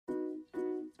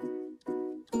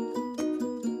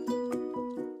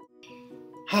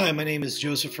Hi, my name is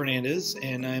Joseph Fernandez,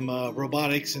 and I'm a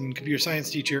robotics and computer science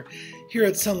teacher here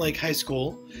at Sun Lake High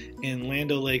School in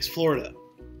Land O'Lakes, Florida.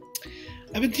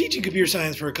 I've been teaching computer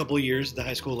science for a couple of years at the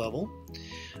high school level.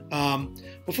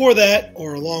 Before that,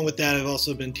 or along with that, I've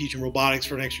also been teaching robotics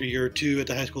for an extra year or two at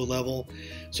the high school level,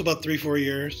 so about 3-4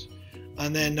 years.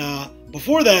 And then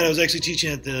before that, I was actually teaching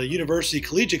at the university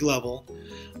collegiate level,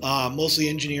 mostly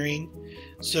engineering.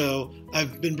 So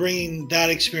I've been bringing that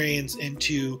experience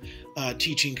into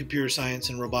teaching computer science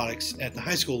and robotics at the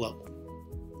high school level.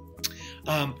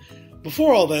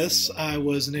 Before all this, I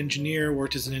was an engineer,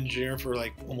 worked as an engineer for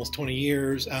like almost 20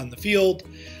 years out in the field,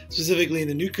 specifically in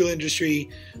the nuclear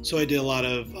industry. So I did a lot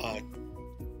of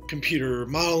computer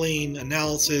modeling,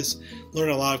 analysis, learned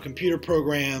a lot of computer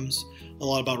programs, a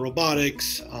lot about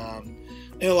robotics,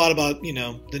 and a lot about,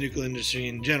 the nuclear industry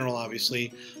in general,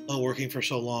 obviously, working for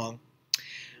so long.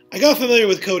 I got familiar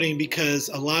with coding because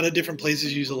a lot of different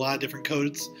places use a lot of different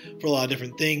codes for a lot of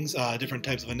different things, different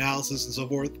types of analysis and so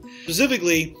forth.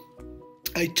 Specifically,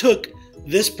 I took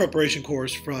this preparation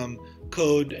course from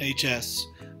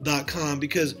CodeHS.com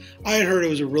because I had heard it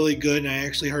was a really good, and I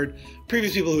actually heard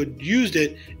previous people who had used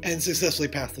it and successfully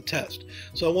passed the test.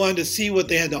 So I wanted to see what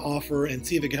they had to offer and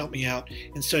see if it could help me out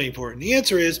in studying for it. And the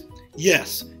answer is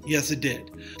yes. Yes, it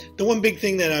did. The one big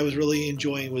thing that I was really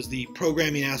enjoying was the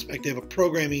programming aspect. They have a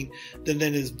programming that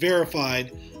then is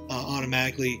verified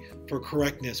automatically for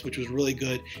correctness, which was really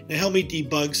good. And it helped me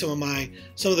debug some of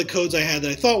the codes I had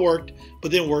that I thought worked, but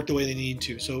didn't work the way they needed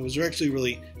to. So it was actually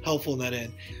really helpful in that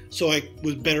end. So I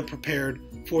was better prepared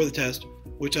for the test,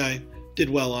 which I did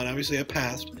well on. Obviously, I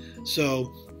passed.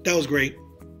 So that was great.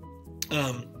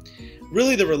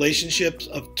 Really, the relationships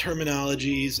of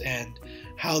terminologies and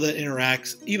how that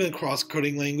interacts, even across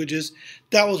coding languages,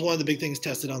 that was one of the big things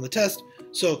tested on the test.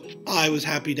 So I was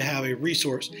happy to have a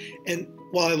resource. And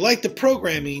while I like the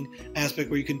programming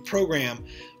aspect where you can program,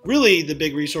 really the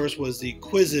big resource was the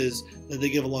quizzes that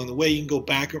they give along the way. You can go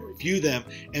back and review them,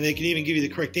 and they can even give you the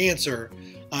correct answer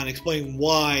and explain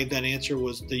why that answer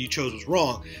that you chose was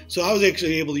wrong. So I was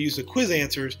actually able to use the quiz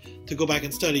answers to go back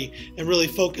and study and really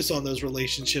focus on those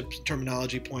relationships,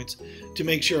 terminology points to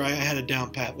make sure I had a down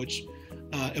pat, which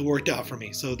it worked out for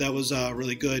me. So that was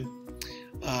really good.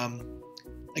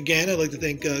 Again, I'd like to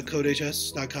thank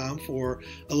CodeHS.com for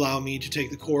allowing me to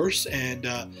take the course, and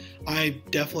I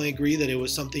definitely agree that it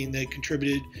was something that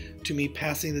contributed to me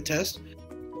passing the test.